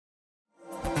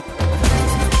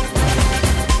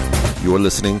You're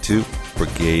listening to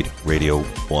Brigade Radio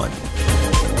 1.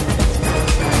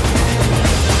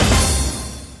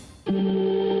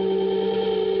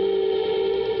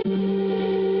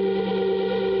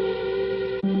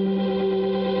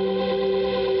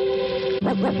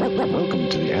 Welcome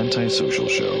to the Antisocial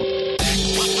Show.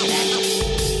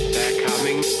 They're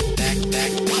coming. They're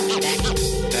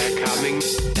coming.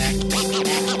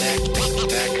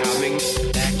 They're coming.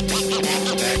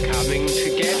 They're coming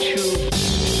to get you.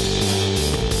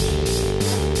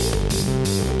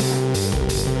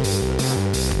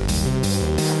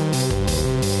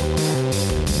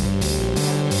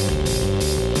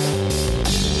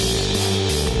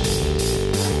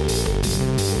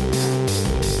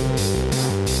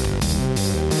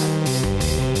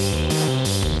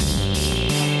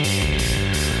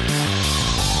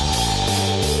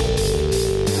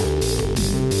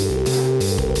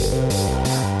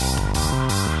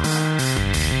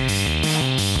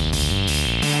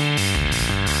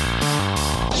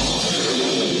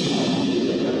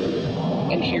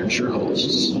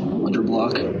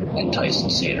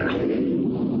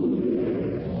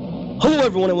 Hello,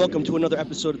 everyone, and welcome to another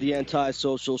episode of the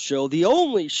Antisocial Show, the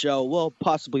only show, well,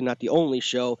 possibly not the only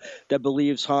show, that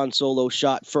believes Han Solo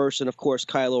shot first, and of course,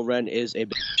 Kylo Ren is a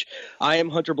bitch. I am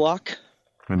Hunter Block.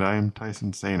 And I am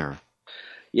Tyson Sainer.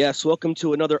 Yes, welcome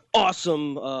to another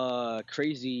awesome,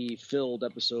 crazy-filled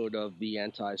episode of the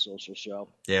Antisocial Show.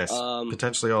 Yes,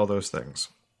 potentially all those things.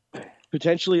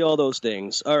 Potentially all those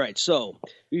things. All right, so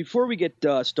before we get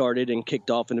started and kicked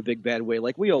off in a big bad way,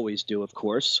 like we always do, of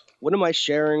course, what am I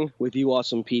sharing with you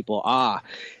awesome people?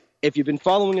 If you've been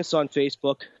following us on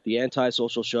Facebook, the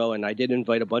Antisocial Show, and I did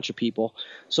invite a bunch of people.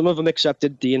 Some of them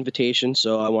accepted the invitation,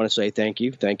 so I want to say thank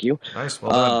you. Thank you. Nice.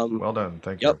 Well done. Well done.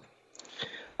 Thank you. Yep.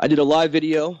 I did a live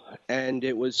video, and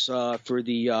it was for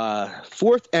the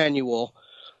 4th annual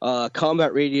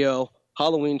Combat Radio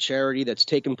Halloween charity that's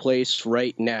taking place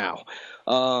right now.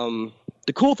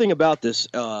 The cool thing about this,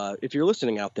 if you're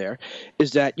listening out there,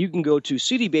 is that you can go to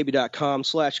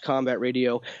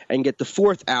cdbaby.com/combatradio and get the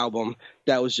 4th album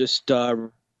that was just...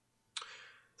 the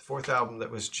 4th album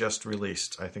that was just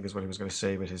released, I think is what he was going to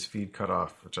say, but his feed cut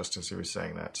off just as he was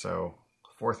saying that. So,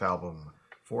 4th album,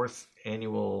 4th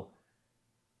annual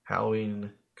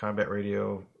Halloween Combat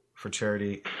Radio for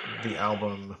charity, the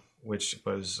album... which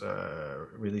was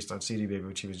released on CD Baby,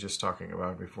 which he was just talking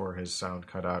about before his sound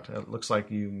cut out. It looks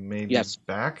like you may be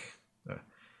back.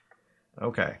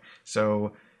 Okay,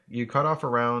 so you cut off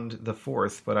around the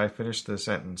 4th, but I finished the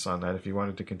sentence on that. If you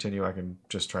wanted to continue, I can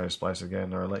just try to splice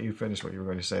again, or let you finish what you were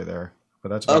going to say there. But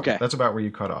that's about, that's about where you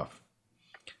cut off.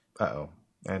 Uh-oh.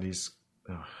 And he's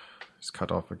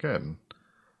cut off again.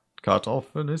 Cut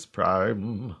off in his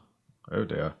prime. Oh,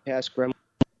 dear. Yes, Gremlin.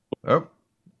 Oh.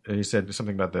 He said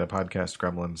something about the podcast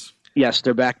Gremlins. Yes,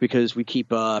 they're back because we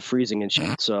keep freezing and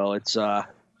shit. So it's, Yes,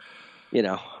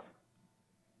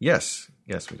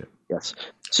 we do. Yes.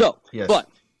 So, yes. But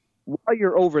while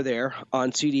you're over there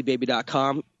on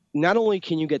cdbaby.com, not only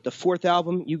can you get the 4th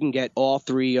album, you can get all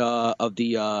 3 of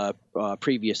the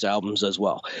previous albums as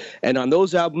well. And on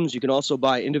those albums, you can also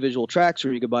buy individual tracks,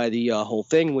 or you can buy the whole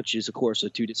thing, which is, of course, a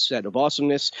 2 set of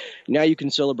awesomeness. Now you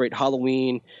can celebrate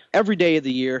Halloween every day of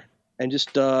the year. And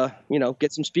just, get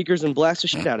some speakers and blast the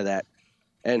shit out of that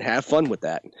and have fun with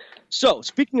that. So,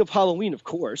 speaking of Halloween, of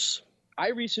course, I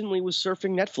recently was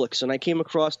surfing Netflix and I came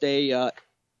across I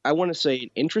want to say, an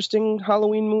interesting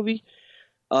Halloween movie.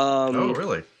 Oh,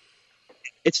 really?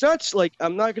 It's not like,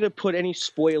 I'm not going to put any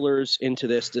spoilers into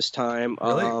this time.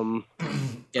 Really?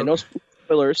 Yeah, no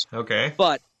spoilers. Okay.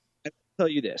 But I'll tell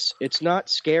you this. It's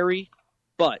not scary,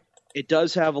 but it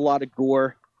does have a lot of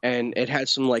gore. And it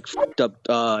has some, fucked up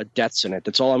deaths in it.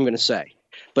 That's all I'm going to say.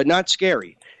 But not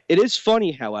scary. It is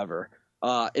funny, however,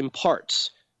 in parts.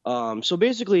 So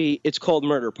basically, it's called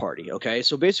Murder Party, okay?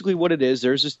 So basically what it is,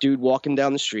 there's this dude walking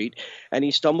down the street, and he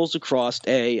stumbles across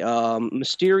a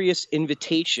mysterious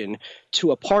invitation to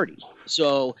a party.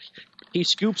 So he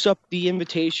scoops up the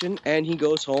invitation, and he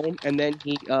goes home, and then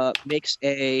he makes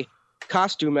a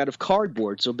costume out of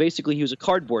cardboard. So basically, he was a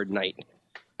cardboard knight.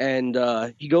 And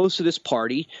he goes to this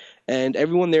party, and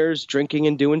everyone there is drinking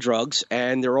and doing drugs,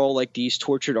 and they're all like these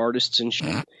tortured artists and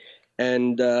shit.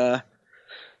 And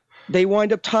they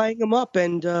wind up tying him up,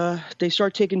 and they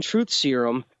start taking truth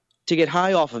serum to get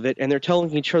high off of it, and they're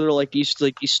telling each other these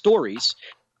stories,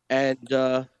 and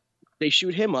they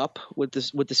shoot him up with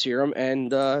the serum,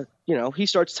 and he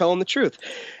starts telling the truth.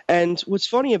 And what's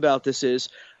funny about this is,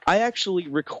 I actually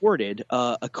recorded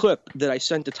a clip that I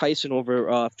sent to Tyson over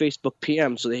Facebook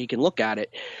PM so that he can look at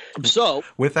it. So,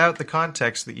 without the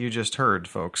context that you just heard,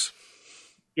 folks.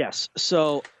 Yes.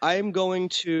 So I'm going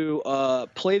to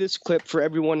play this clip for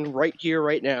everyone right here,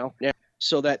 right now,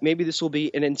 so that maybe this will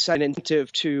be an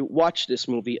incentive to watch this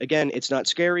movie. Again, it's not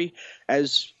scary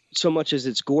as so much as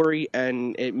it's gory,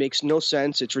 and it makes no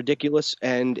sense. It's ridiculous,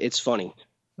 and it's funny.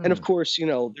 And of course,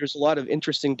 there's a lot of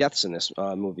interesting deaths in this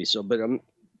movie. So, but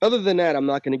other than that, I'm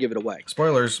not going to give it away.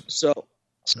 Spoilers. So,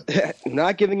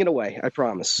 not giving it away, I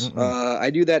promise. I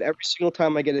do that every single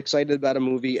time I get excited about a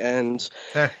movie, and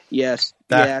yes,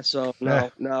 yeah. So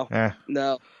no.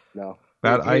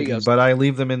 But I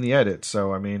leave them in the edit,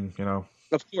 so I mean,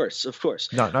 Of course.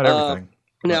 not everything.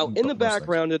 Now, in the most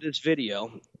background of this video,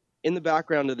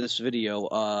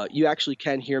 you actually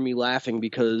can hear me laughing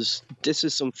because this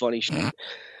is some funny shit.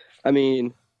 I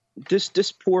mean,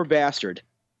 this poor bastard.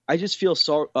 I just feel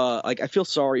I feel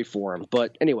sorry for him.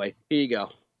 But anyway, here you go.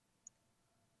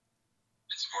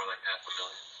 It's more like $500,000.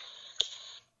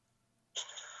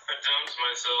 I dumped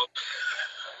myself.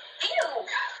 Ew.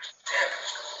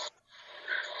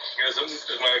 It was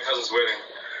my cousin's wedding.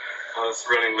 I was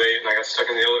running late and I got stuck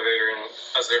in the elevator and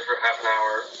I was there for half an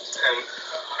hour and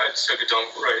I took a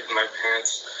dump right in my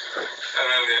pants. And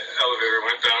then the elevator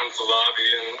went down to the lobby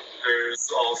and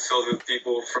there's all filled with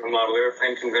people from a model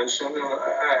airplane convention and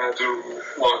I had to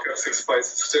walk up 6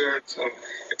 flights of stairs and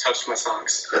it touched my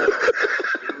socks.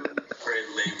 Very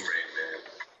lame rain, man.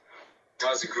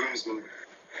 I was a groomsman.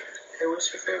 Hey, what's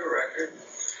your favorite record?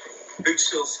 Big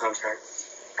Chill soundtrack.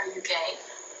 Are you gay?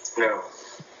 No.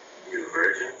 You a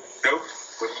virgin? Nope.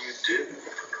 What do you do?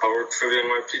 I work for the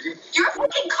NYPD. You're a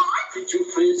fucking cop? Did you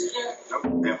please again? No,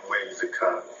 damn way he's a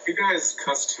cop. You guys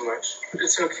cuss too much.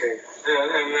 It's okay.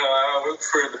 And I work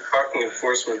for the Parking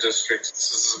Enforcement District.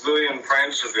 It's a civilian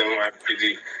branch of the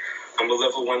NYPD. I'm a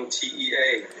level 1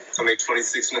 TEA. I make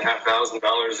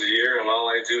 $26,500 a year, and all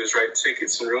I do is write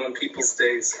tickets and ruin people's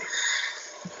days.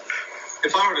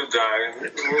 If I were to die, the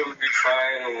world would be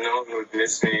fine, and no one would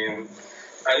miss me, and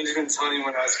I didn't even tell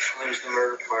anyone I was coming to the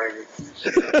murder party.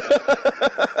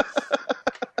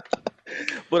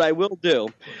 What I will do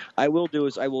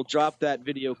is I will drop that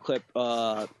video clip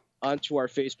onto our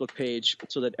Facebook page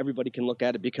so that everybody can look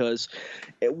at it, because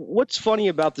what's funny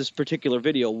about this particular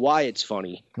video, why it's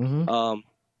funny,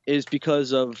 is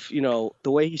because of, the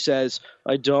way he says,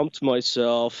 I dumped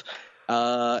myself,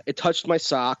 it touched my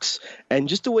socks, and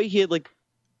just the way he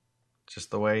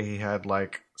had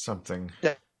something.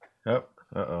 Yeah. Yep.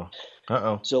 Uh-oh.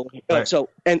 So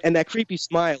and that creepy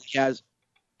smile he has.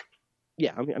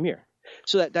 Yeah, I'm here.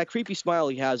 So that creepy smile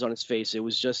he has on his face, it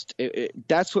was just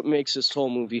that's what makes this whole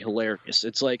movie hilarious.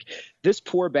 It's like this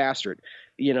poor bastard,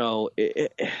 you'll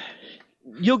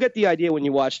get the idea when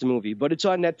you watch the movie, but it's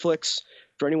on Netflix.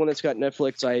 For anyone that's got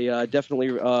Netflix, I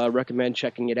definitely recommend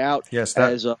checking it out. Yes,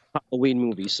 as a Halloween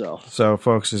movie. So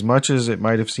folks, as much as it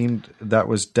might have seemed, that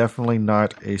was definitely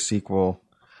not a sequel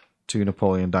to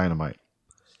Napoleon Dynamite.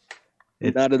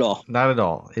 Not at all. Not at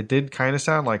all. It did kind of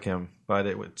sound like him, but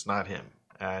it's not him.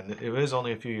 And it was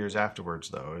only a few years afterwards,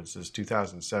 though. It's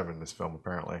 2007, this film,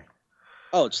 apparently.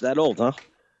 Oh, it's that old, huh?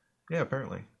 Yeah,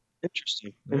 apparently.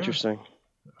 Interesting. Yeah. Interesting.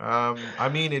 I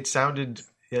mean, it sounded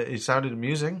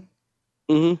amusing.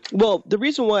 Mm-hmm. Well, the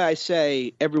reason why I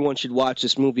say everyone should watch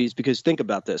this movie is because think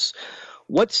about this.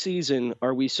 What season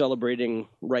are we celebrating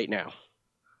right now?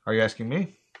 Are you asking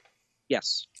me?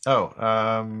 Yes.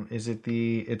 Oh,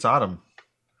 it's autumn.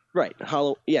 Right.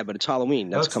 Yeah, but it's Halloween.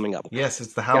 That's coming up. Yes,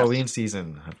 it's the Halloween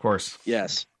season, of course.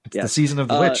 Yes. It's the season of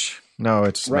the witch. No,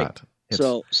 it's not.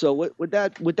 So with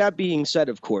that being said,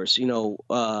 of course,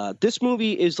 this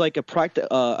movie is like a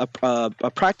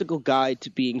practical guide to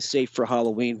being safe for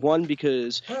Halloween. One,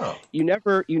 because you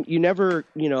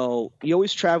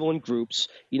always travel in groups.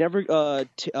 You never go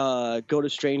to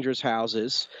strangers'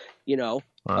 houses.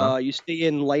 You stay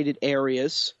in lighted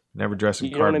areas. Never dress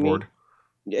in cardboard. What I mean?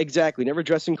 Exactly. Never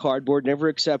dress in cardboard. Never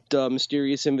accept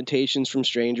mysterious invitations from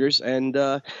strangers. And,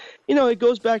 it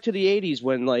goes back to the 80s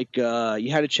when,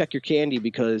 you had to check your candy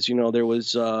because, there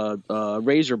was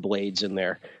razor blades in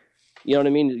there. You know what I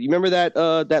mean? You remember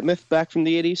that myth back from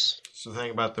the 80s? So the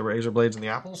thing about the razor blades and the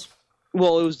apples?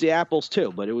 Well, it was the apples,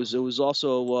 too. But it was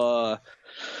also,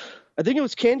 I think it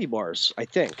was candy bars, I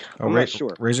think. I'm not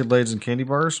sure. Razor blades and candy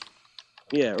bars?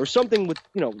 Yeah, or something with,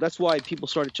 that's why people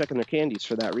started checking their candies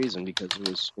for that reason, because it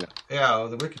was, Yeah,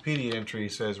 the Wikipedia entry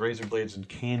says razor blades and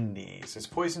candies. It's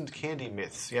poisoned candy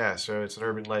myths. Yeah, so it's an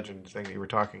urban legend thing that you were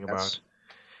talking about. Yes.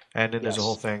 And then there's a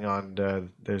whole thing on,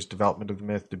 there's development of the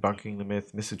myth, debunking the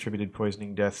myth, misattributed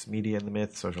poisoning deaths, media and the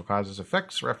myth, social causes,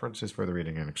 effects, references, further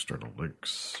reading, and external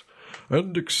links.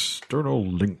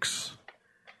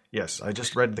 Yes, I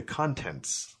just read the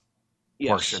contents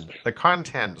portion. The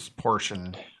contents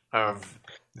portion of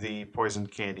the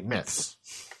poisoned candy myths.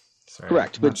 Sorry,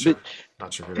 Correct, not sure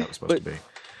who that was supposed to be.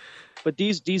 But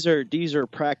these are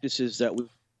practices that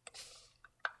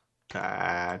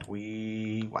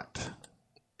we What?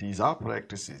 These are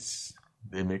practices.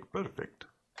 They make perfect.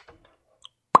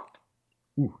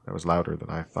 Ooh, that was louder than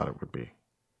I thought it would be.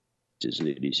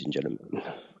 ladies and gentlemen.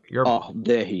 Your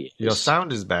There he is. your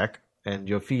sound is back, and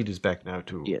your feed is back now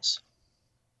too. Yes.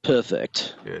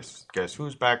 Perfect. Yes. Guess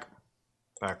who's back?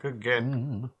 Back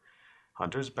again.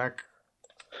 Hunter's back.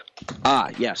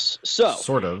 Yes. So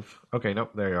Sort of. Okay,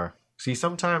 nope, there you are. See,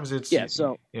 sometimes it's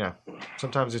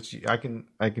sometimes it's I can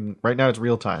right now it's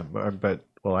real time, but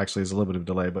well, actually, there's a little bit of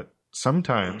delay. But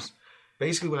sometimes,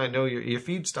 basically, when I know your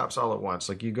feed stops all at once,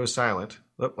 like you go silent,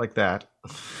 like that,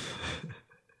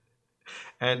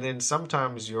 and then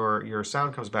sometimes your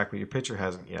sound comes back, but your picture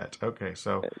hasn't yet. Okay,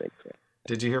 so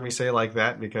did you hear me say like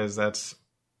that? Because I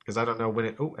don't know when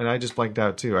it. Oh, and I just blanked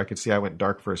out too. I could see I went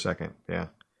dark for a second. Yeah.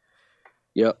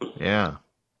 Yep. Yeah.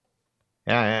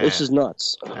 This is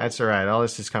nuts. That's all right. All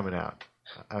this is coming out.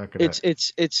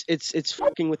 It's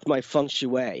fucking with my feng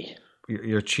shui.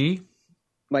 Your chi?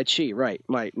 My chi, right?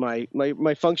 My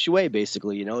feng shui,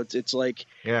 basically. You know, it's like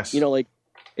Yes. you know, like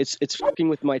it's fucking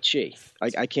with my chi.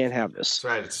 I can't have this. That's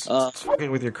right. It's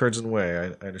fucking with your curds and whey.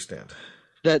 I understand.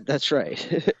 That's right.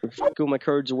 Fucking with my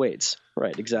curds and weights.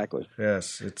 Right. Exactly.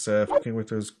 Yes, it's fucking with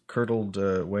those curdled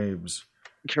waves.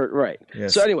 Right.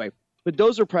 Yes. So anyway. But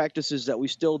those are practices that we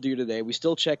still do today. We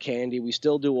still check candy. We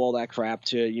still do all that crap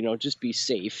to, just be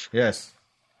safe. Yes.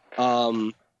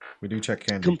 We do check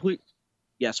candy.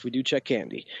 Yes, we do check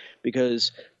candy.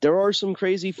 Because there are some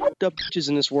crazy fucked up bitches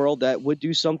in this world that would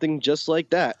do something just like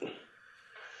that.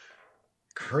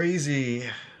 Crazy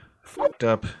fucked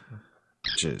up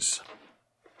bitches.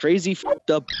 Crazy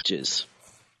fucked up bitches.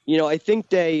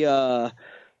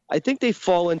 I think they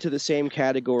fall into the same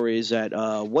categories that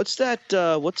what's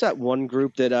that one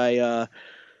group that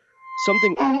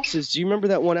something says, do you remember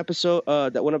that one episode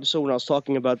when I was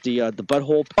talking about the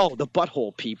butthole the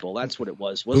butthole people, that's what it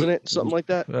was, wasn't it? Something like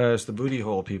that? It's the booty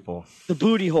hole people. The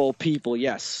booty hole people,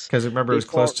 yes. Because remember, it was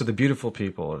close to the beautiful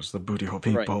people. It's the booty hole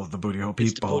people, right. The booty hole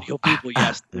It's people. the booty hole people,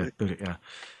 yes. Yeah.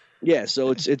 Yeah,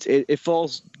 so it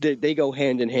falls. They go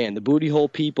hand in hand. The booty hole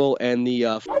people and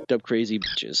the fucked up crazy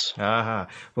bitches.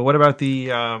 But what about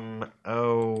the?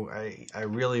 I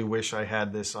really wish I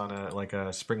had this on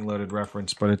a spring loaded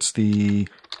reference, but it's the.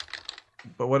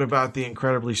 But what about the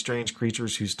incredibly strange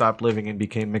creatures who stopped living and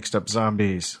became mixed up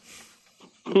zombies?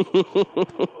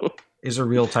 Is a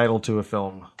real title to a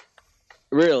film.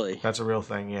 Really? That's a real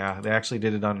thing, yeah. They actually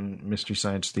did it on Mystery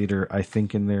Science Theater, I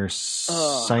think in their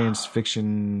science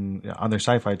fiction, on their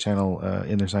sci-fi channel,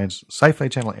 in their sci-fi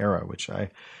channel era, which I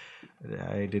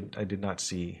did not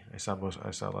see. I saw a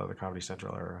lot of the Comedy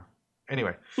Central era.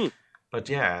 Anyway, but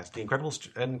yeah, it's the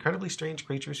incredibly strange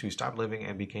creatures who stopped living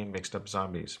and became mixed up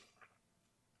zombies.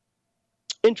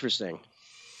 Interesting.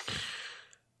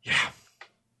 Yeah.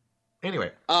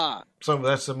 Anyway, so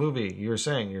that's the movie you're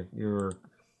saying you're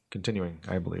continuing,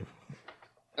 I believe.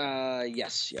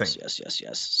 Yes.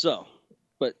 So,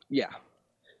 but yeah.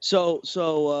 So,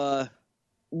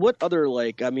 what other,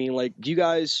 do you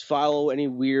guys follow any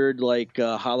weird,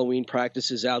 Halloween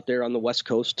practices out there on the West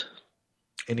Coast?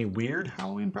 Any weird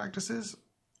Halloween practices?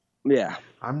 Yeah.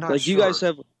 I'm not sure. You guys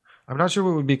have... I'm not sure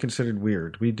what would be considered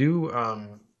weird. We do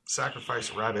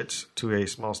sacrifice rabbits to a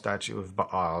small statue of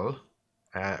Baal,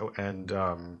 and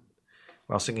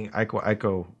while singing Aiko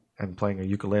Aiko and playing a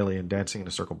ukulele and dancing in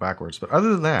a circle backwards. But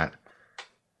other than that,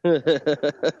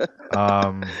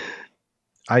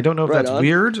 I don't know if that's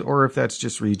weird or if that's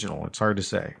just regional. It's hard to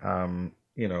say.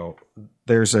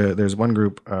 There's one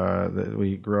group that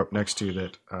we grew up next to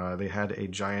that they had a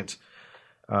giant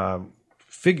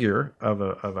figure of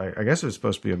I guess it was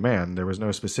supposed to be a man. There was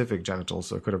no specific genitals,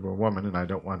 so it could have been a woman, and I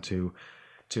don't want to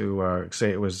say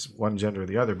it was one gender or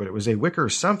the other, but it was a wicker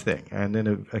something, and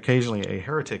then occasionally a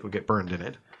heretic would get burned in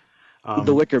it.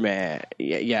 The Wicker Man,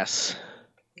 yes.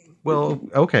 Well,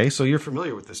 okay, so you're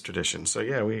familiar with this tradition. So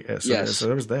yeah, yes. So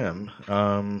there was them.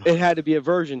 It had to be a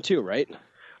virgin too, right?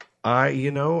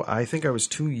 I think I was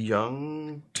too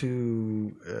young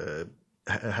to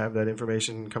have that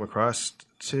information come across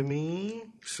to me,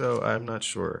 so I'm not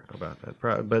sure about that.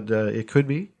 But it could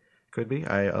be.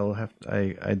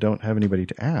 I don't have anybody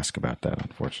to ask about that,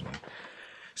 unfortunately.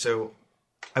 So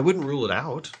I wouldn't rule it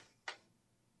out.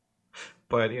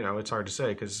 But, it's hard to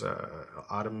say because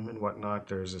autumn and whatnot,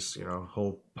 there's this,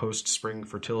 whole post-spring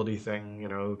fertility thing,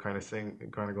 kind of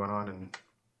going on. And,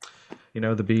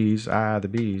 the bees.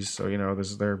 So,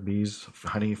 there's their bees,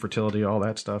 honey, fertility, all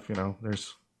that stuff,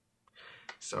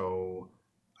 So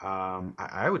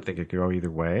I would think it could go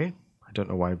either way. I don't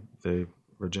know why the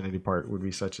virginity part would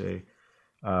be such a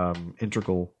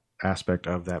integral aspect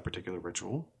of that particular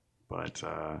ritual, but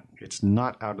it's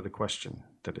not out of the question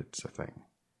that it's a thing.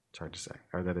 It's hard to say,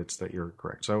 or that you're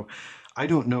correct. So I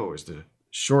don't know is the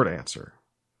short answer,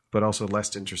 but also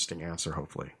less interesting answer,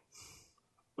 hopefully.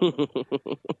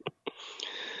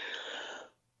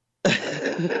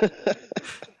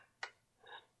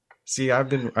 See, I've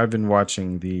been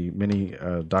watching the mini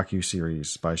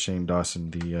docu-series by Shane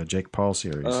Dawson, the Jake Paul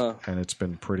series, and it's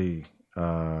been pretty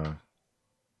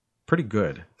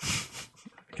good.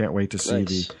 Can't wait to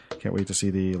see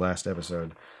the last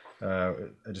episode.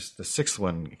 Just the 6th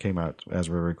one came out as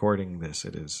we're recording this.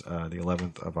 It is the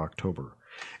 11th of October.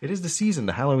 It is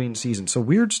the Halloween season. So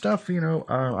weird stuff,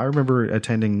 I remember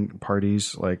attending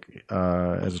parties like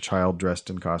as a child dressed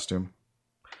in costume,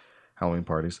 Halloween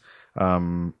parties.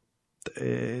 Bobbing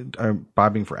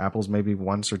for apples maybe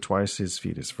once or twice. His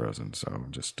feet is frozen, so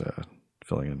I'm just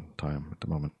filling in time at the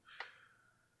moment.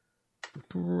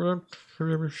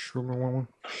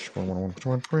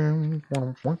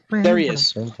 There he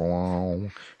is. Hello.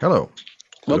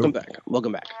 Welcome back.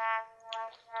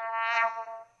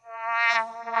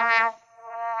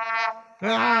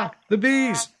 Ah, the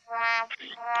bees.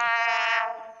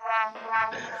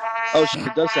 Oh shit,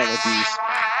 it does sound like bees.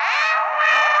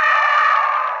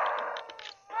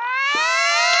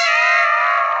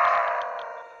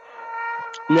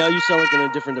 Now you sound like in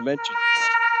a different dimension.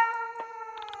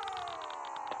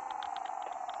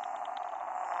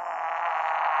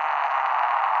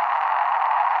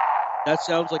 That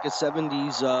sounds like a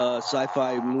 70s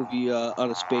sci-fi movie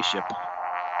on a spaceship.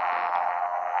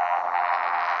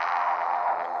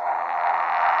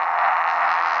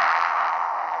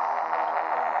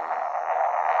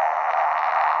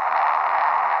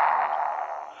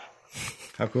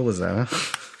 How cool is that, huh?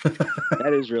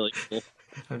 That is really cool.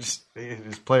 I just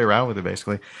play around with it,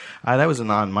 basically. That was a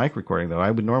non-mic recording, though.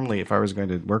 I would normally, if I was going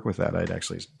to work with that, I'd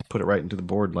actually put it right into the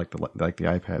board like the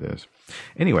iPad is.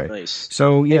 Anyway, nice.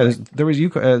 So yeah, there was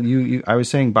you. I was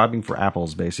saying bobbing for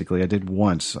apples. Basically, I did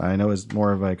once. I know it's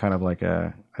more of a kind of like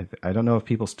a. I don't know if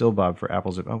people still bob for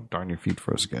apples. Oh darn, your feet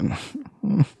froze again.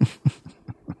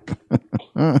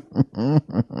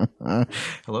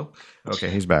 Hello. Okay,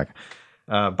 he's back.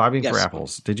 Bobbing for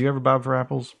apples. Did you ever bob for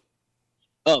apples?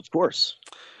 Oh, of course.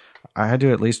 I had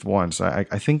to at least once. I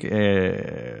think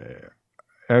I'm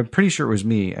pretty sure it was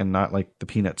me and not like the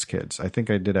Peanuts kids. I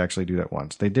think I did actually do that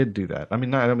once. They did do that. I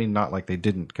don't mean not like they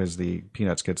didn't, because the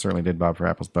Peanuts kids certainly did bob for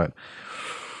apples. But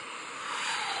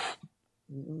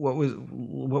what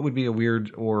would be a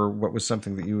weird, or what was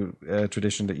something that you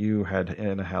tradition that you had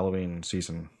in a Halloween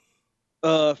season?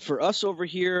 For us over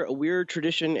here, a weird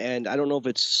tradition, and I don't know if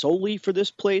it's solely for this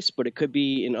place, but it could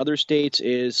be in other states,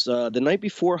 is the night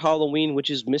before Halloween, which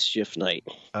is Mischief Night.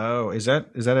 Oh, is that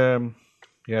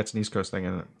yeah, it's an East Coast thing,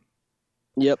 isn't it?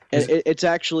 Yep, and it's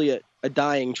actually a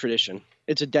dying tradition.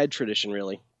 It's a dead tradition,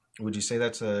 really. Would you say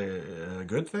that's a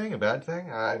good thing, a bad thing?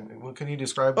 Can you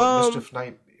describe what Mischief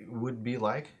Night would be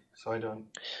like? So I don't.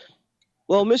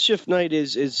 Well, Mischief Night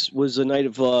was a night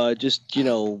of just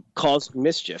causing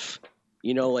mischief.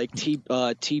 Like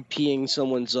TPing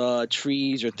someone's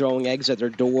trees or throwing eggs at their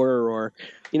door, or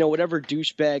whatever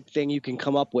douchebag thing you can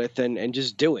come up with and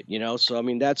just do it. So I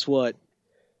mean that's what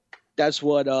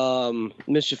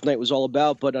Mischief Night was all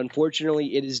about. But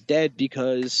unfortunately, it is dead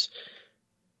because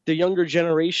the younger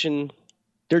generation,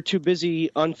 they're too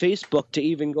busy on Facebook to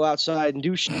even go outside and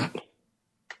do shit.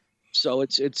 So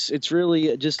it's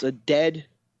really just a dead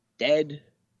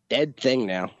thing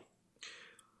now.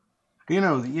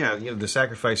 The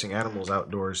sacrificing animals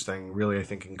outdoors thing really, I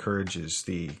think, encourages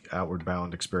the outward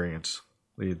bound experience.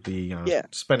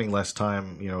 Spending less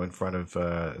time, in front of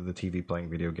the TV playing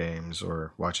video games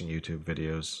or watching YouTube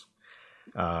videos.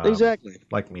 Exactly.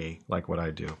 Like me, like what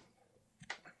I do.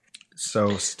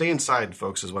 So stay inside,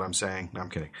 folks, is what I'm saying. No, I'm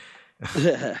kidding.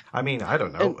 I mean, I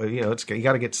don't know. You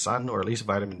got to get sun or at least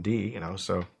vitamin D.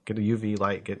 So get a UV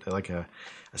light, get like a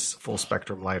full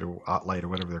spectrum light or light or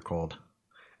whatever they're called.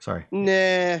 Sorry.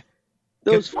 Nah,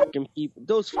 those fucking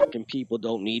people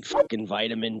don't need fucking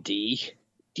vitamin D.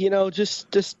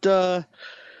 Just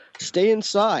stay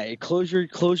inside, close your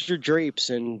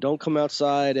drapes, and don't come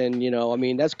outside.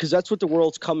 And that's what the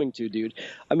world's coming to, dude.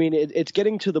 I mean, it's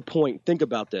getting to the point. Think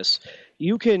about this.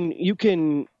 You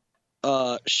can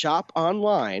shop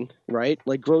online, right?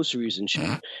 Like groceries and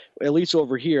shit. At least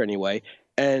over here, anyway.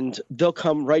 And they'll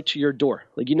come right to your door.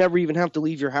 Like you never even have to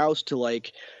leave your house to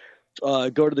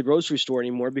go to the grocery store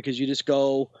anymore, because you just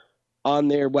go on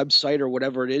their website or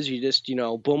whatever it is. You just,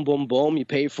 boom, boom, boom, you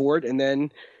pay for it, and then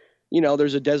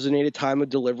there's a designated time of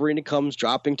delivery and it comes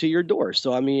dropping to your door.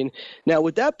 So, I mean, now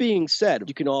with that being said,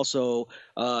 you can also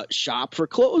shop for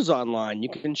clothes online. You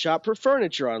can shop for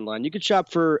furniture online. You can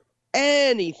shop for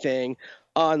anything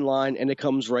online and it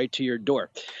comes right to your door.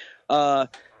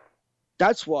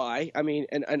 That's why, I mean,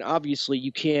 and obviously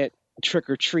you can't trick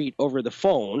or treat over the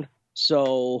phone.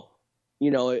 So,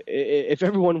 if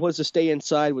everyone was to stay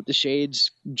inside with the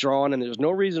shades drawn and there's no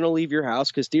reason to leave your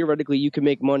house, because theoretically you can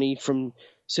make money from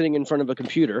sitting in front of a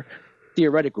computer,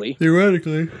 theoretically. There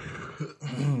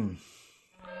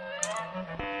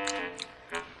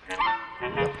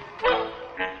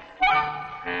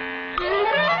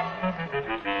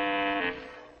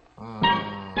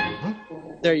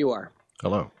you are.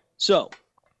 Hello. So,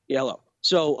 hello.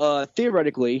 So,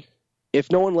 theoretically,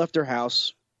 if no one left their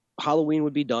house, Halloween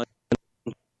would be done.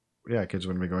 Yeah, kids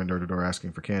wouldn't be going door to door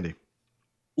asking for candy.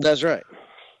 That's right.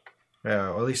 Yeah,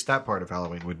 or at least that part of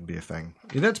Halloween wouldn't be a thing.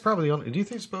 That's probably the only. Do you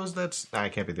suppose that's? Nah,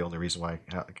 it can't be the only reason why.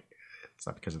 It's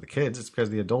not because of the kids. It's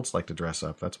because the adults like to dress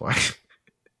up. That's why.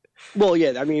 Well,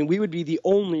 yeah. I mean, we would be the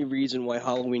only reason why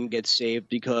Halloween gets saved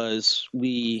because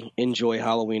we enjoy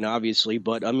Halloween, obviously.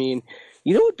 But I mean,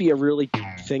 what would be a really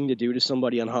thing to do to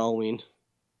somebody on Halloween?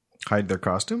 Hide their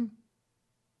costume?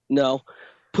 No.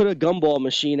 Put a gumball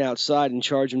machine outside and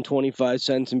charge them 25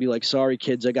 cents and be like, sorry,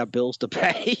 kids, I got bills to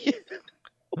pay.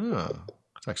 Oh,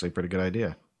 that's actually a pretty good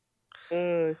idea.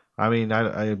 I mean,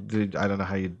 I don't know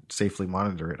how you'd safely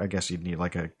monitor it. I guess you'd need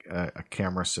like a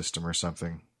camera system or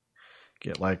something.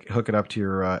 Hook it up to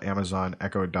your Amazon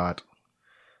Echo Dot,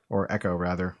 or Echo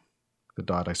rather. The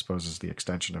Dot, I suppose, is the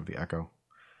extension of the Echo.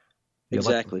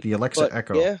 Exactly. The Alexa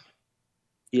Echo. Yeah.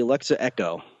 The Alexa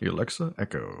Echo. The Alexa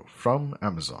Echo from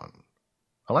Amazon.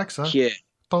 Alexa. Yeah.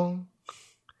 Boom.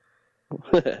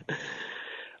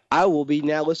 I will be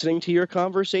now listening to your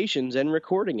conversations and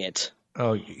recording it.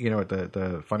 Oh, you know what?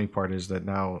 The funny part is that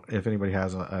now, if anybody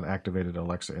has an activated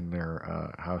Alexa in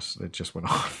their house, it just went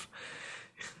off.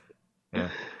 Yeah.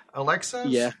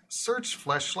 Alexa, search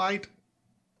Fleshlight.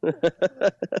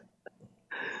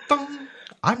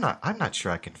 I'm not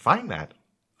sure I can find that.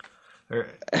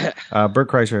 Bert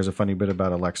Kreischer has a funny bit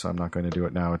about Alexa. I'm not going to do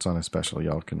it now. It's on a special.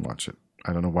 Y'all can watch it.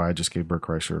 I don't know why I just gave Bert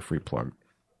Kreischer a free plug.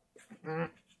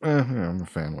 I'm a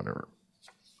fan, whatever.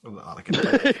 You're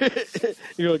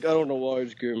like, I don't know why I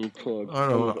just gave him a plug. I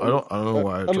don't know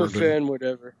why. I'm a fan,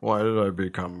 whatever. Why did I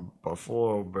become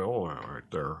Buffalo Bill right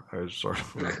there? It's sort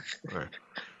of.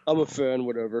 I'm a fan,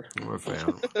 whatever. I'm a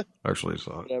fan. Actually, it's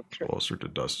not closer to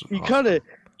Dustin. You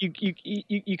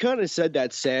kind of said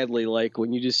that sadly, like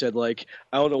when you just said like,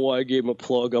 I don't know why I gave him a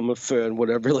plug. I'm a fan,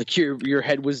 whatever. Like your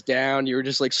head was down. You were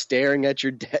just like staring at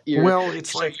your. Well,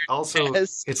 it's like also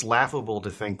it's laughable to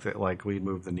think that like we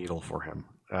moved the needle for him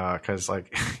because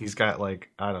like he's got like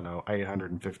I don't know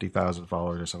 850,000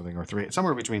 followers or something or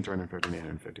somewhere between 350 and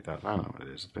 850,000. I don't know what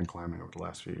it is. It's been climbing over the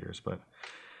last few years, but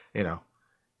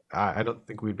I don't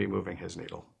think we'd be moving his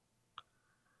needle.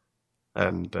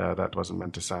 And that wasn't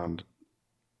meant to sound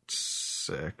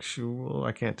sexual.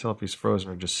 I can't tell if he's frozen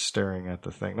or just staring at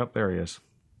the thing. Nope, there he is.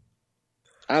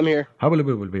 I'm here. There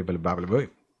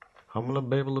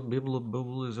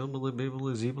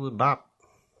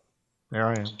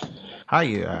I am. Hi.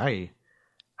 Do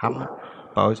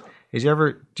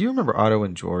you remember Otto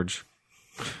and George?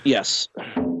 Yes.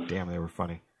 Damn, they were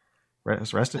funny.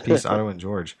 Rest in peace, Otto and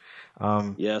George.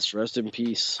 Yes, rest in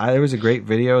peace. There was a great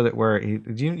video that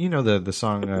you know the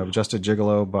song "Just a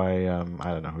Gigolo" by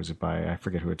I don't know who's it by, I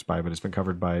forget who it's by, but it's been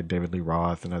covered by David Lee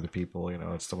Roth and other people.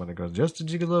 It's the one that goes "Just a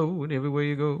Gigolo, and everywhere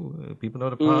you go, people know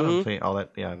the pot." Mm-hmm. All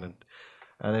that, yeah. And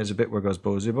there's a bit where it goes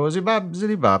 "Bozy Bozy Bob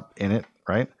Zitty Bob" in it,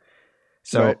 right?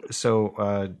 So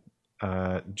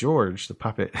George the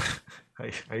puppet.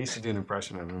 I used to do an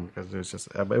impression of him because it was just,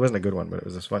 it wasn't a good one, but it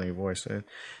was this funny voice.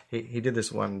 He did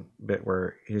this one bit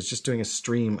where he was just doing a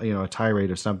stream, a tirade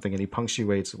of something, and he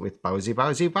punctuates with "Bowsy,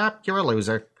 Bowsy, Bop, you're a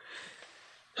loser."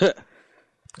 I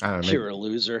don't know. You're a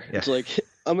loser. Yeah. It's like,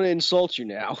 I'm going to insult you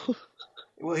now.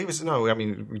 Well,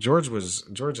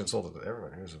 George insulted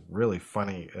everyone. He was really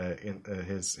funny. It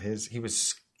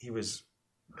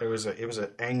was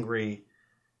an angry,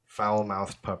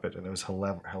 foul-mouthed puppet, and it was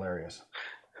hilarious.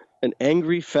 An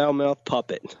angry, foul-mouthed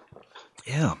puppet.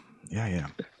 Yeah.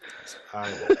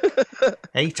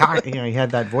 He talked. He had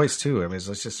that voice too. It's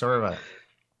just sort of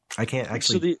I can't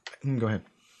actually. Go ahead.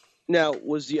 Now,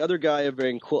 was the other guy a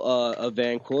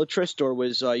ventriloquist, or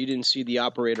was you didn't see the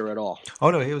operator at all? Oh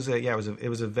no, it was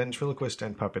a ventriloquist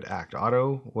and puppet act.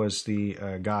 Otto was the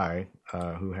guy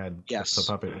who had the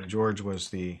puppet, and George was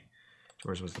the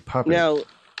puppet.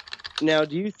 Now,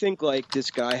 do you think like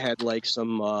this guy had like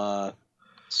some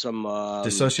some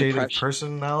Dissociative depression.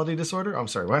 personality disorder? I'm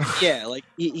sorry, what? Yeah, like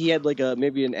he had like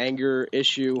maybe an anger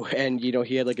issue, and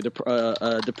he had like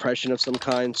a depression of some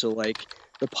kind. So like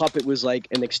the puppet was like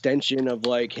an extension of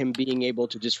like him being able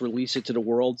to just release it to the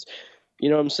world. You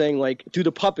know what I'm saying? Like through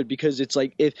the puppet, because it's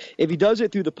like if he does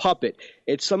it through the puppet,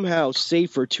 it's somehow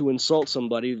safer to insult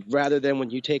somebody rather than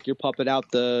when you take your puppet out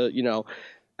the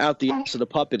ass of the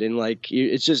puppet and like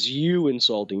it's just you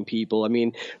insulting people. I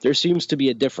mean, there seems to be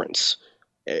a difference.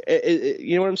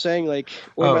 You know what I'm saying? Like,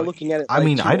 or am I looking at it? I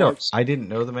mean, I didn't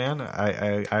know the man.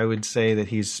 I would say that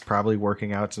he's probably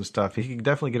working out some stuff. He can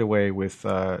definitely get away with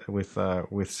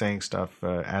saying stuff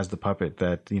as the puppet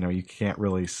that you can't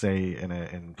really say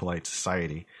in polite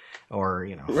society, or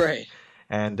right.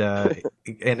 And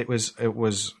it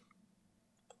was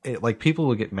like people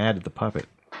would get mad at the puppet.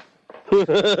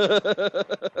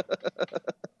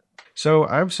 So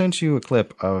I've sent you a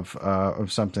clip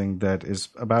of something that is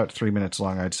about 3 minutes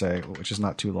long, I'd say, which is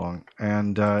not too long.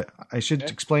 And I should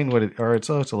explain what it's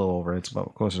a little over. It's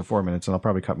about closer to 4 minutes, and I'll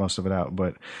probably cut most of it out.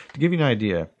 But to give you an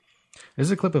idea, this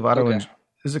is a clip of Otto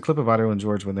and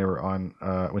George when they were on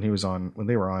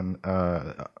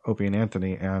Opie and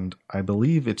Anthony, and I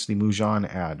believe it's the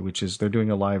Mujan ad, which is they're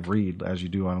doing a live read as you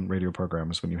do on radio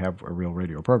programs when you have a real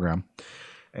radio program.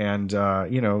 And,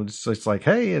 it's like,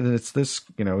 hey, and it's this,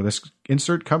 this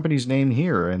insert company's name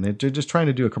here. And they're just trying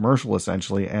to do a commercial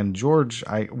essentially. And George,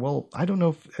 I don't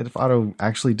know if Otto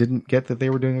actually didn't get that they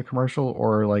were doing a commercial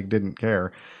or like didn't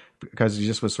care because he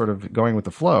just was sort of going with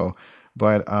the flow.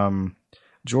 But,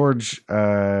 George,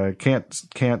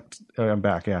 can't, I'm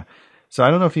back. Yeah. So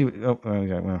I don't know if he, there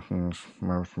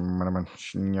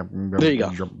you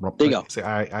go. See,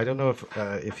 I don't know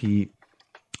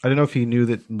if he knew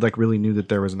that, like, really knew that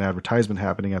there was an advertisement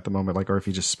happening at the moment, like, or if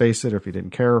he just spaced it, or if he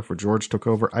didn't care, or if George took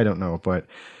over. I don't know, but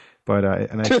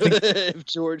and I think if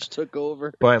George took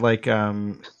over, but like,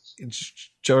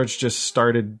 George just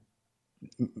started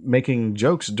making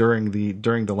jokes during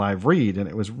the live read, and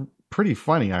it was pretty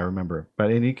funny. I remember,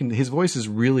 his voice is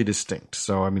really distinct.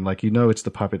 So I mean, like, it's the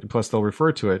puppet. Plus, they'll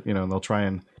refer to it, and they'll try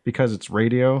and because it's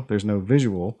radio, there's no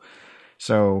visual,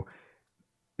 so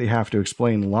they have to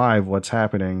explain live what's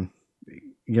happening,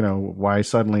 why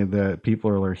suddenly the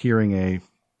people are hearing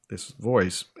this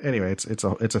voice. Anyway, it's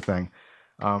a thing.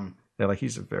 They're like,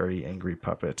 he's a very angry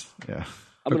puppet. Yeah.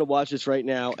 I'm going to watch this right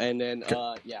now. And then,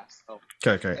 yeah. So,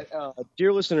 okay.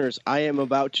 Dear listeners, I am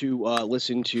about to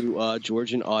listen to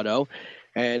George and Otto.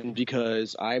 And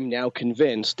because I'm now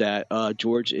convinced that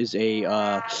George is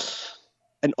an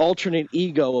alternate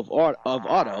ego of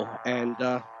Otto. And,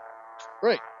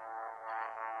 right.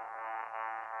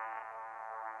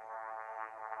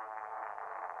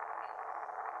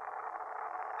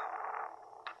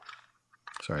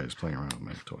 Sorry, I was playing around with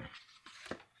my toy.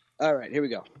 All right, here we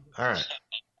go. All right. I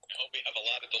hope we have a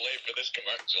lot of delay for this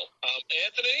commercial.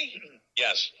 Anthony?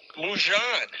 Yes.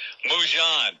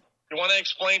 Mujan. You want to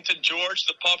explain to George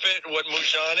the puppet what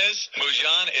Mujan is?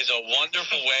 Mujan is a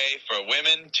wonderful way for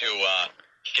women to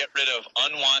get rid of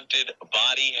unwanted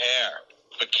body hair.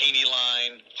 Bikini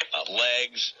line,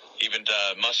 legs, even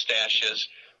mustaches,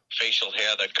 facial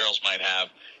hair that girls might have.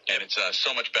 And it's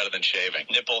so much better than shaving.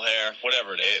 Nipple hair,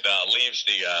 whatever it is. It leaves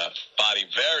the body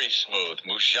very smooth.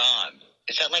 Mujan.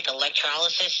 Is that like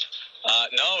electrolysis?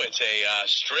 No, it's a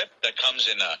strip that comes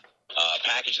in a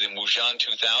package, the Mujan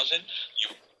 2000.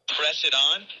 You press it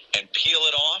on and peel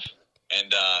it off,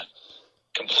 and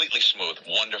completely smooth.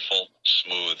 Wonderful,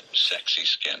 smooth, sexy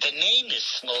skin. The name is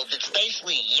smooth. It's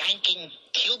basically yanking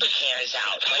pubic hairs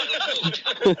out like a root.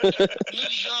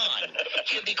 Mujan.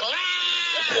 Should be called...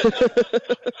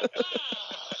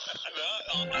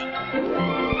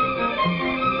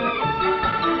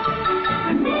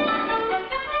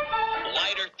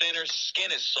 Lighter, thinner,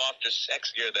 skin is softer,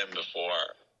 sexier than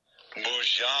before.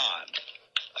 Mujan.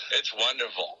 It's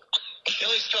wonderful. You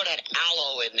always throw that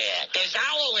aloe in there. There's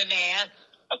aloe in there.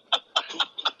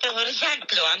 What does that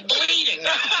do? I'm bleeding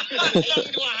now. I'm going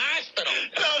to a hospital.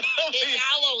 There's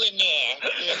aloe in there.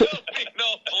 There'll be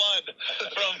no blood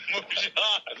from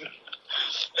Mujan.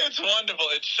 It's wonderful.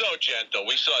 It's so gentle.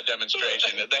 We saw a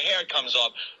demonstration. The hair comes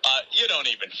off. You don't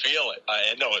even feel it.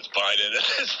 I know it's Biden at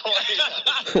this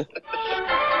point.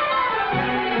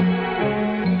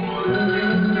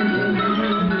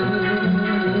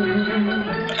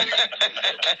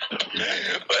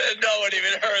 But no one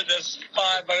even heard this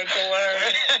spot, but it's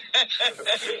hilarious.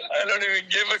 I don't even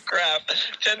give a crap.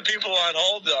 10 people on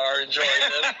hold are enjoying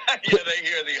this. Yeah, they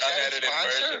hear the unedited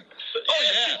version. Oh,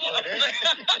 yeah.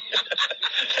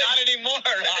 Not anymore,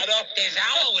 Otto. There's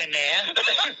aloe in there.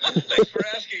 Thanks for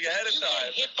asking ahead of You time.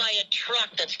 get hit by a truck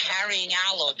that's carrying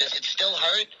aloe. Does it still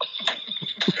hurt?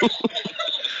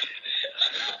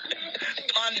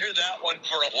 Ponder that one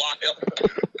for a while.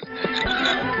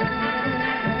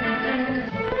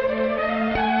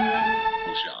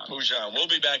 Mujan. We'll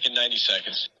be back in 90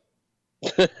 seconds.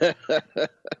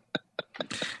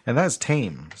 And that's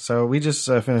Tame. So we just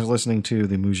finished listening to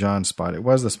the Mujan spot. It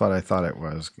was the spot I thought it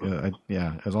was. It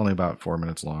was only about 4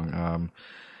 minutes long.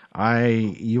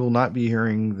 You will not be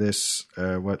hearing this,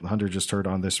 what Hunter just heard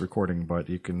on this recording, but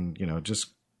you can,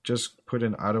 just put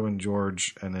in Otto and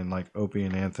George and then like Opie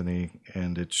and Anthony,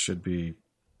 and it should be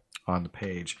on the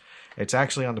page. It's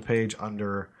actually on the page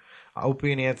under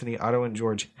Opie and Anthony, Otto and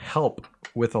George help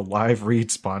with a live read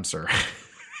sponsor.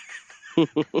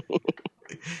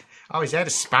 Oh, is that a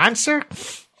sponsor?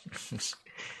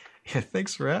 Yeah,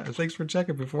 thanks for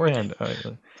checking beforehand.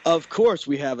 Of course,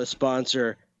 we have a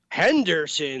sponsor,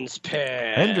 Henderson's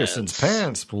Pants. Henderson's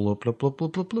Pants. Bloop, bloop, bloop,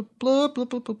 bloop, bloop, bloop, bloop,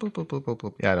 bloop, bloop, bloop, bloop, bloop,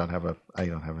 bloop. Yeah, I don't have a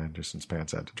Henderson's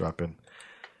Pants ad to drop in.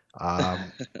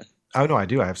 Oh no, I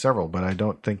do. I have several, but I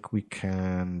don't think we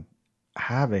can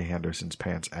have a Henderson's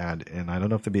Pants ad, and I don't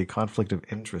know if there'd be a conflict of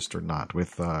interest or not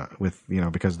with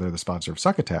because they're the sponsor of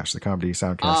Succotash, the comedy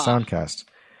soundcast.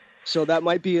 So that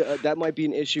might be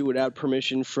an issue without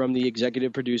permission from the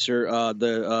executive producer,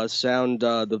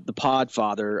 the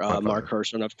Podfather, Mark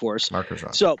Hershon, of course. Mark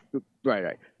Hershon. So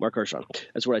right, Mark Hershon.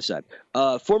 That's what I said.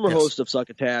 Former host of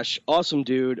Succotash, awesome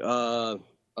dude. I'm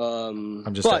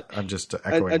just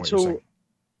echoing what you're saying.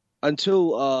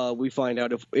 Until we find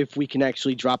out if we can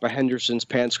actually drop a Henderson's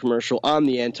Pants commercial on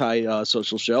the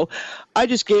Anti-Social Show, I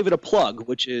just gave it a plug,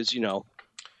 which is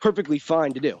perfectly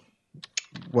fine to do.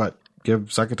 What?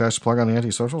 Give Succotash a plug on the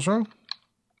Anti-Social Show?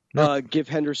 Give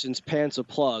Henderson's Pants a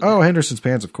plug. Oh, Henderson's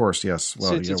Pants, of course, yes.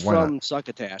 Well, since it's why from not?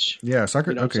 Succotash. Yeah,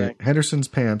 okay. Henderson's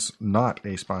Pants, not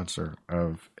a sponsor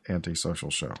of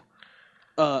Anti-Social Show.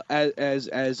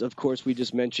 As of course we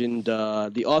just mentioned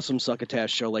the awesome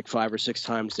Succotash show like 5 or 6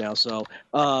 times now. So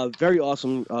very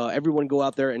awesome. Everyone go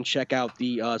out there and check out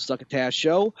the Succotash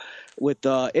show with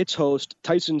its host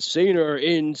Tyson Saner,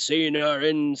 Insaner.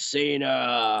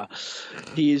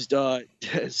 He's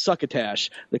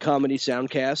Succotash, the comedy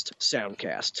soundcast.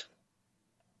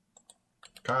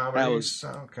 Comedy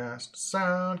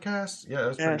soundcast. Yeah,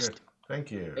 that's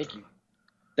pretty good.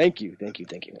 Thank you.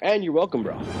 And you're welcome,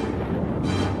 bro.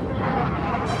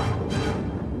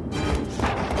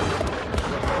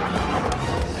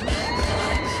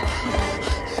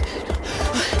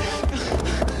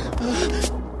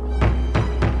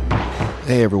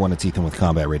 Hey everyone, it's Ethan with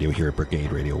Combat Radio here at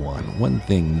Brigade Radio 1. One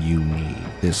thing you need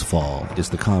this fall is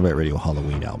the Combat Radio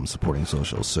Halloween album supporting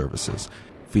social services,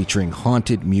 featuring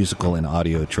haunted musical and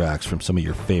audio tracks from some of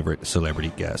your favorite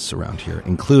celebrity guests around here,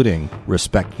 including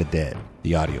Respect the Dead,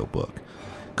 the audiobook.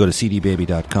 Go to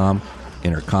cdbaby.com,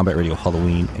 enter Combat Radio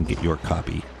Halloween, and get your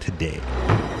copy today.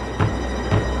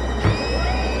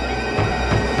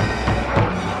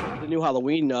 The new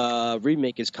Halloween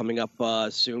remake is coming up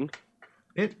soon.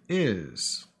 It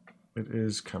is. It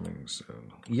is coming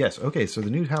soon. Yes. Okay. So the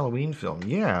new Halloween film.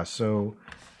 Yeah. So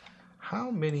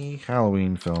how many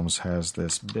Halloween films has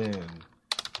this been?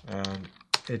 And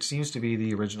it seems to be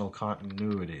the original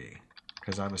continuity,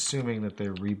 because I'm assuming that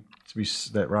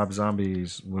that Rob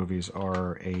Zombie's movies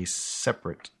are a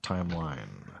separate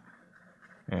timeline.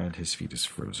 And his feet is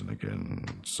frozen again,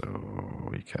 so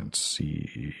we can't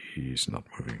see. He's not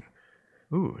moving.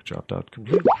 Ooh, it dropped out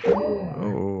completely.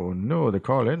 Oh, no, the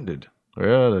call ended.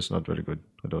 Yeah, that's not very good.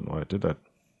 I don't know why I did that.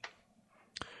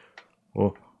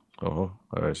 Oh,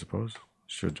 I suppose.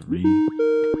 Should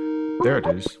There it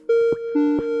is.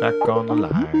 Back on the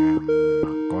line.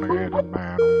 Gonna get a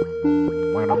man.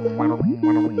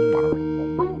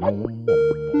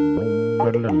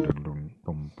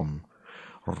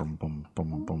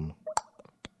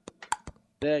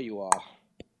 There you are.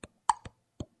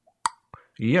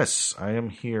 Yes, I am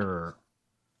here.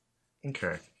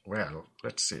 Okay, well,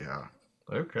 let's see how.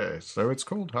 Okay, so it's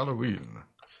called Halloween.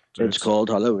 It's called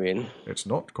Halloween. It's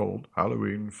not called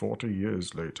Halloween 40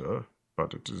 years later,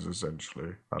 but it is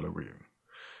essentially Halloween.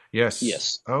 Yes.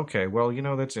 Okay, well,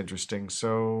 that's interesting.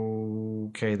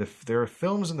 So, there are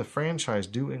films in the franchise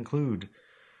do include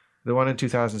the one in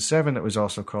 2007 that was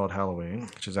also called Halloween,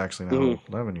 which is actually now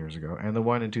 11 years ago, and the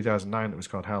one in 2009 that was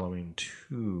called Halloween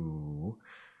 2.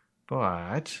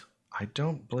 But I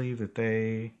don't believe that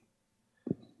they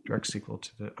Direct sequel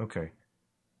to the... Okay.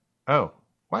 Oh,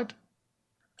 what?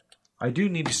 I do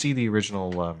need to see the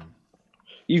original...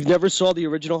 You've never saw the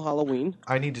original Halloween?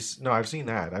 I need to... No, I've seen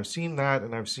that. I've seen that,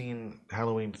 and I've seen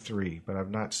Halloween 3, but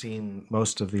I've not seen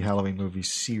most of the Halloween movie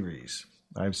series.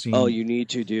 I've seen... Oh, you need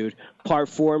to, dude. Part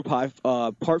 4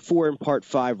 and Part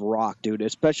 5 rock, dude.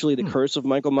 Especially The Curse of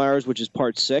Michael Myers, which is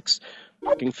Part 6.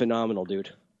 Fucking phenomenal,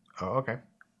 dude. Oh, okay.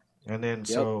 And then,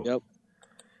 Yep.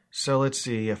 So let's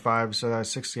see, 5, so that's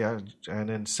 6, yeah, and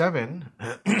then 7,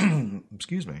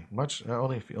 excuse me,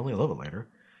 only a little bit later.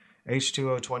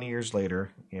 H2O 20 years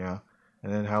later, yeah,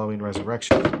 and then Halloween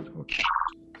Resurrection.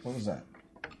 What was that?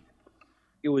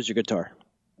 It was your guitar.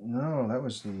 No, that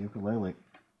was the ukulele.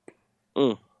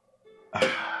 It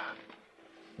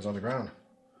was on the ground.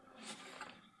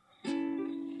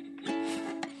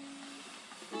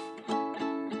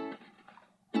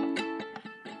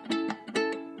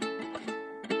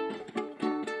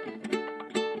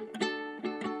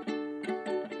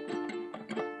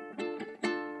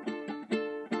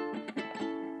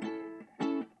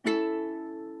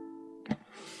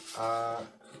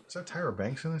 Is that Tyra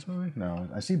Banks in this movie? No,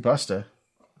 I see Busta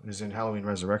is in Halloween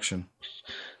Resurrection.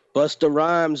 Busta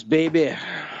Rhymes, baby.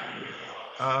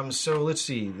 So let's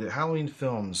see the Halloween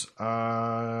films.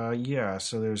 Yeah.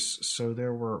 So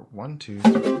there were 1, 2.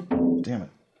 Damn it!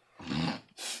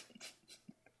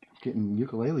 Getting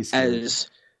ukulele scared.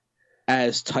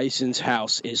 As Tyson's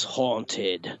house is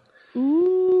haunted.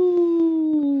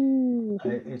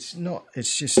 It's not.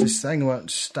 It's just this thing about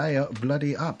stay up,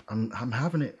 bloody up. I'm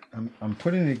having it. I'm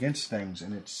putting it against things,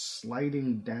 and it's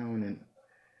sliding down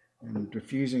and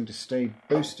refusing to stay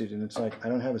boosted. And it's like I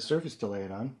don't have a surface to lay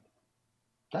it on.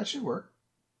 That should work.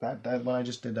 That what I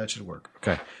just did, that should work.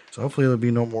 Okay. So hopefully there'll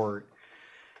be no more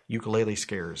ukulele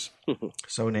scares.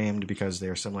 So named because they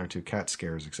are similar to cat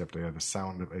scares, except they have the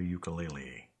sound of a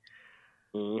ukulele.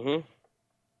 Mm-hmm.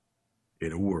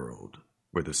 In a world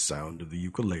where the sound of the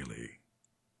ukulele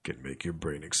can make your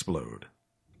brain explode.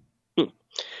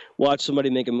 Watch somebody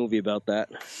make a movie about that.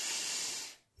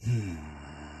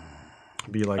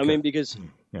 Be like, because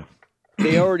yeah,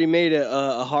 they already made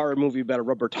a horror movie about a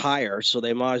rubber tire, so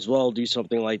they might as well do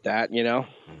something like that, you know?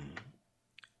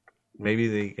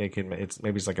 Maybe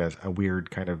it's like a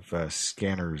weird kind of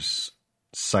Scanners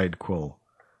sidequel.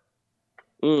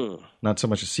 Not so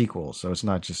much a sequel, so it's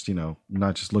not just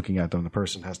not just looking at them. The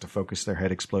person has to focus their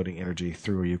head exploding energy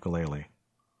through a ukulele.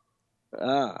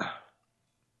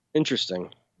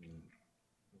 Interesting.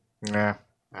 Nah,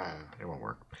 it won't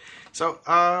work. So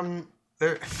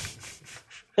there.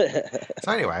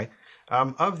 So anyway,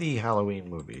 of the Halloween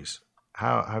movies,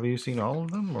 how have you seen all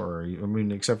of them, or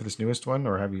except for this newest one,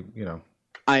 or have you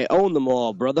I own them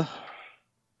all, brother.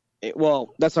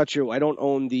 Well, that's not true. I don't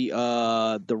own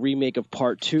the remake of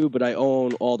Part 2, but I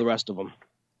own all the rest of them.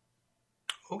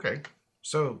 Okay,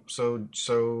 so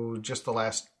just the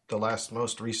last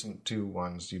most recent 2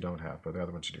 ones you don't have, but the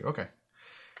other ones you do. Okay,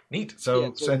 neat.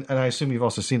 So and I assume you've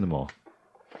also seen them all.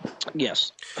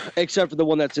 Yes, except for the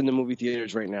one that's in the movie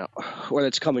theaters right now, or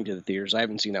that's coming to the theaters. I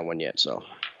haven't seen that one yet. So,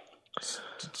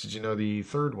 did you know the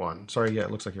third one? Sorry, yeah,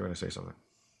 it looks like you were going to say something.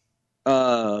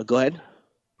 Go ahead.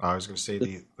 I was going to say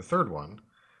the third one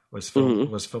was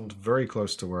filmed very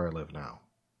close to where I live now.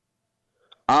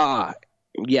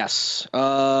 Yes.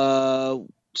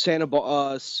 Santa.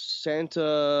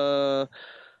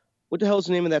 What the hell is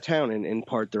the name of that town in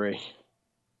Part 3?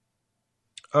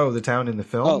 Oh, the town in the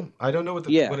film? Oh, I don't know what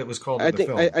it was called in the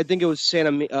film. I think it was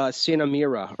Santa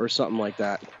Mira or something like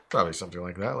that. Probably something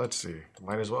like that. Let's see.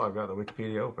 Might as well. I've got the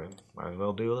Wikipedia open. Might as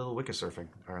well do a little wiki surfing.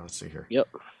 All right, let's see here. Yep.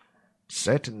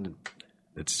 Set in,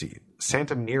 let's see,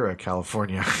 Santa Mira,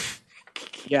 California.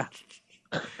 Yeah.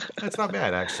 That's not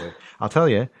bad, actually. I'll tell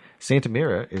you, Santa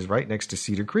Mira is right next to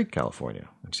Cedar Creek, California.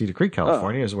 And Cedar Creek,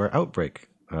 California is where Outbreak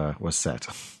was set.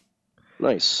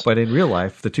 Nice. But in real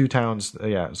life, the 2 towns,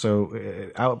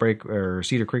 so Outbreak or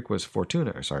Cedar Creek was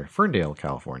Ferndale,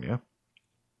 California.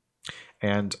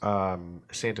 And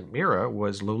Santa Mira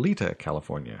was Lolita,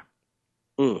 California.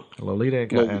 Lolita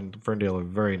and Ferndale are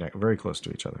very close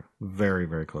to each other. Very,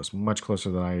 very close. Much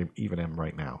closer than I even am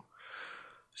right now.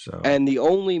 So. And the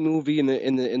only movie in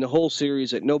the whole series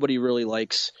that nobody really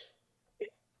likes,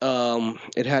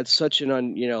 it had such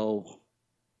an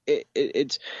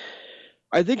it's.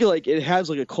 I think it has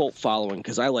like a cult following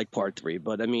because I like Part 3,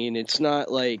 but I mean it's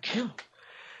not like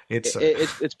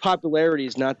its popularity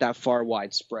is not that far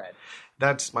widespread.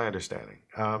 That's my understanding.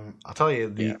 I'll tell you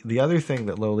the other thing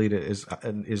that Lolita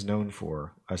is known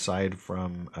for, aside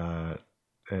from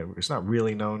it's not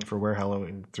really known for where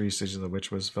Halloween 3: Season of the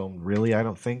Witch was filmed. Really, I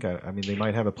don't think. I mean, they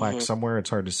might have a plaque somewhere. It's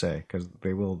hard to say because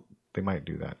they might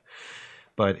do that.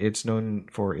 but it's known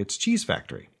for its cheese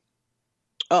factory.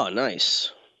 Oh,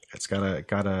 nice. It's got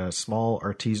a small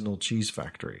artisanal cheese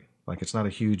factory. Like, it's not a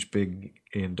huge, big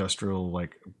industrial,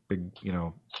 like big,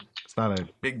 it's not a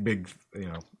big,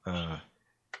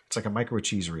 it's like a micro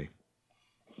cheesery.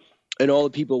 And all the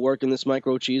people work in this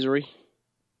micro cheesery?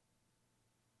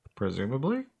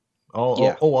 Presumably.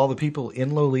 All the people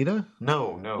in Lolita?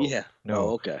 No. Yeah. No.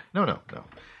 Oh, okay. No.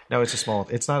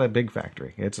 It's not a big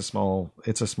factory. It's about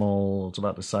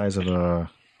the size of if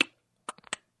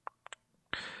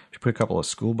you put a couple of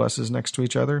school buses next to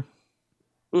each other.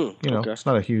 Okay. It's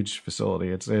not a huge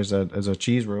facility. There's a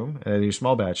cheese room, and they do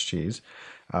small batch cheese,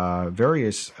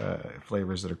 various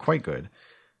flavors that are quite good.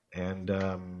 And,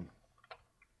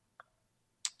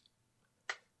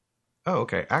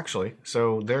 okay. Actually,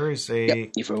 so there is a...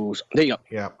 Yep, you froze. There you go.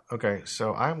 Yeah. Okay.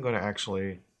 So I'm going to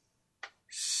actually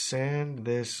send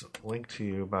this link to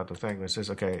you about the thing that says,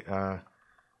 okay,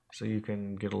 so you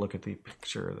can get a look at the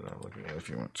picture that I'm looking at if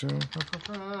you want to.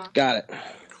 Got it.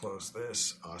 Close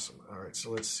this. Awesome. All right.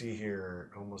 So let's see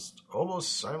here.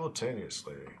 Almost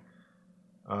simultaneously.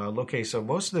 Okay. So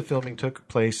most of the filming took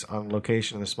place on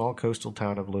location in the small coastal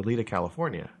town of Lolita,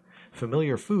 California.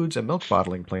 Familiar Foods, a milk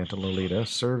bottling plant in Lolita,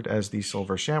 served as the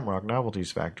Silver Shamrock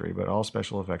Novelties Factory, but all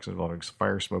special effects involving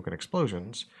fire, smoke, and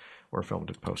explosions were filmed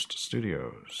at Post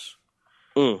Studios.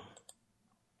 Not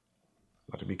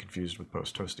to be confused with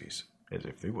Post Toasties, as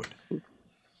if they would.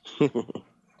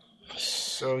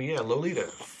 So, yeah, Lolita,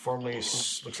 formerly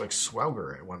looks like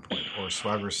Swagger at one point, or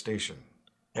Swagger Station.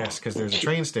 Yes, because there's a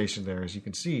train station there. As you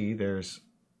can see, there's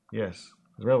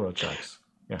railroad tracks.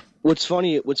 Yeah. What's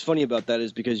funny about that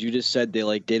is because you just said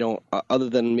they don't, other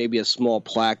than maybe a small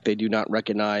plaque, they do not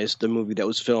recognize the movie that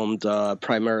was filmed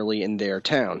primarily in their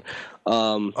town. I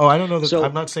don't know that.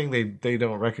 I'm not saying they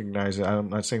don't recognize it. I'm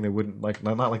not saying they wouldn't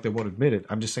not like they won't admit it.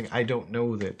 I'm just saying I don't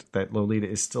know that Lolita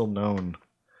is still known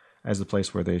as the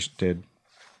place where they did.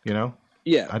 Yeah.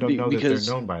 I don't know that they're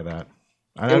known by that.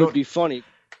 It would be funny.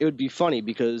 It would be funny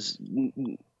because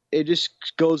it just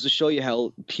goes to show you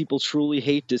how people truly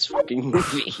hate this fucking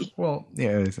movie. Well,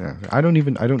 yeah, I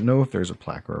don't know if there's a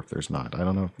plaque or if there's not. I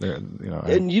don't know if there,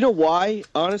 And you know why?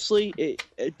 Honestly,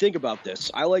 think about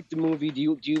this. I like the movie.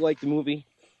 Do you like the movie?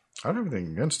 I don't have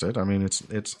anything against it. I mean, it's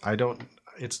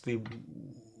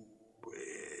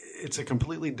a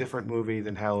completely different movie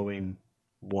than Halloween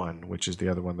 1, which is the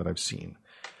other one that I've seen.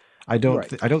 I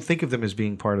don't think of them as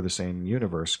being part of the same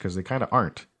universe because they kind of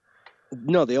aren't.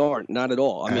 No, they aren't. Not at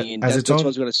all. I mean, that's what I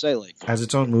was going to say. Like, as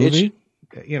its own movie,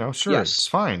 sure, yes. It's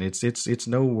fine. It's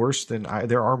no worse than.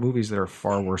 There are movies that are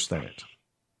far worse than it.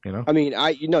 I mean,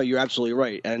 you're absolutely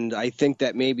right, and I think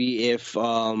that maybe if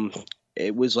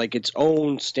it was like its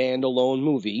own standalone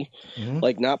movie,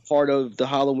 like not part of the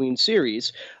Halloween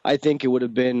series, I think it would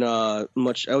have been I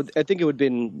think it would have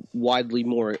been widely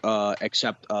more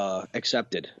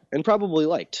accepted and probably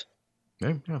liked.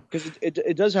 Yeah. Because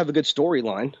it does have a good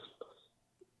storyline.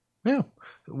 Yeah.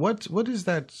 What is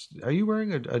that? Are you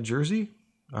wearing a jersey?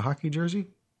 A hockey jersey?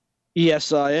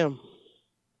 Yes, I am.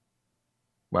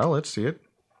 Well, let's see it.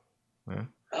 Yeah.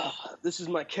 Oh, this is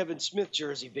my Kevin Smith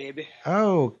jersey, baby.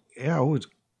 Oh, yeah.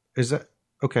 Is that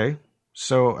okay?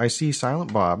 So I see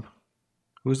Silent Bob.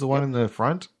 Who's the one in the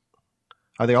front?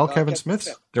 Are they all Kevin Smiths?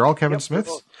 They're all Kevin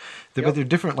Smiths? But they're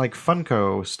different, like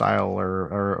Funko style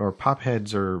or pop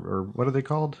heads or what are they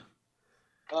called?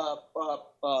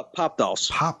 Pop dolls.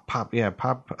 Pop, yeah.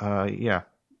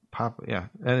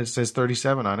 And it says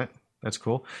 37 on it. That's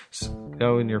cool.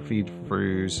 And your feed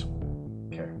froze.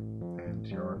 Okay. And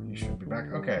you should be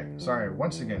back. Okay. Sorry.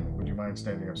 Once again, would you mind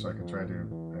standing up so I can try to...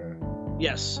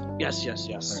 Yes. Okay.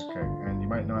 And you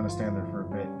might not want to stand there for a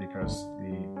bit because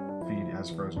the feed has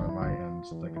frozen on my end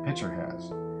like the picture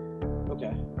has.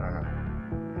 Okay.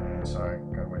 And so I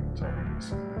gotta wait until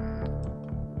he's...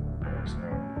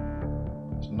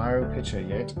 There's no picture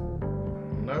yet.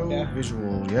 No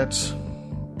visual yet.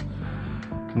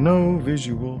 No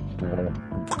visual.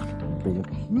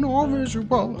 No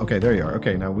visual. Okay, there you are.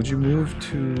 Okay, now would you move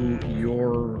to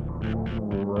your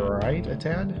right a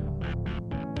tad?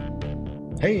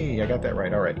 Hey, I got that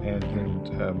right. All right, and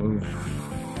move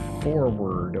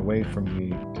forward away from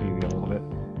the TV a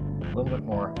little bit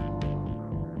more.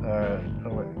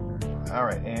 All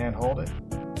right, and hold it.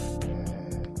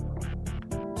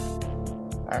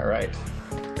 All right,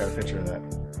 got a picture of that.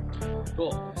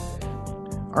 Cool.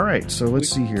 All right, so let's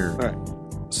see here. All right.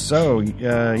 So,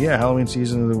 Halloween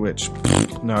Season of the Witch.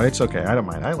 No, it's okay. I don't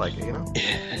mind. I like it,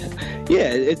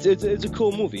 Yeah, it's a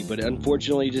cool movie, but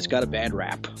unfortunately, it just got a bad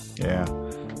rap. Yeah.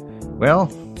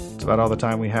 Well, it's about all the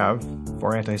time we have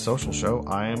for Antisocial Show.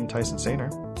 I am Tyson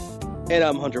Sainer. And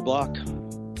I'm Hunter Block.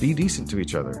 be decent to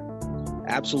each other.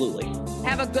 Absolutely.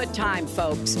 Have a good time,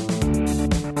 folks.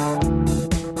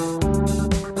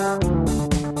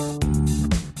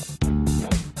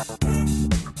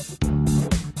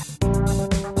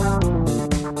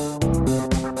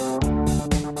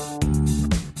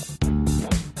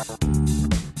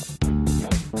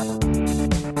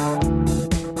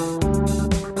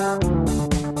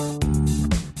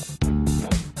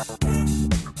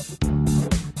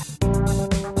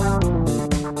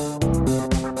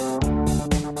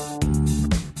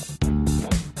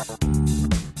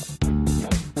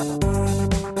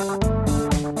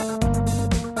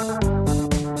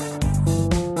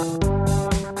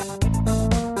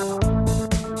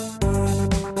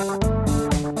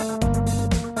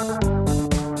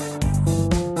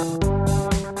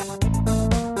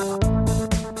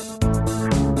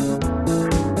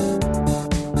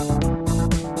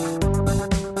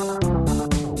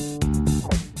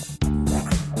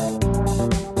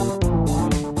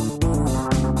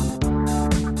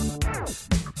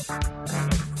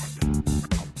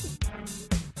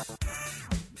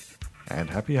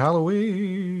 Happy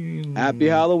Halloween. Happy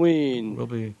Halloween. Will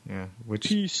be, yeah. Which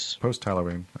Peace.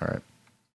 Post-Halloween. All right.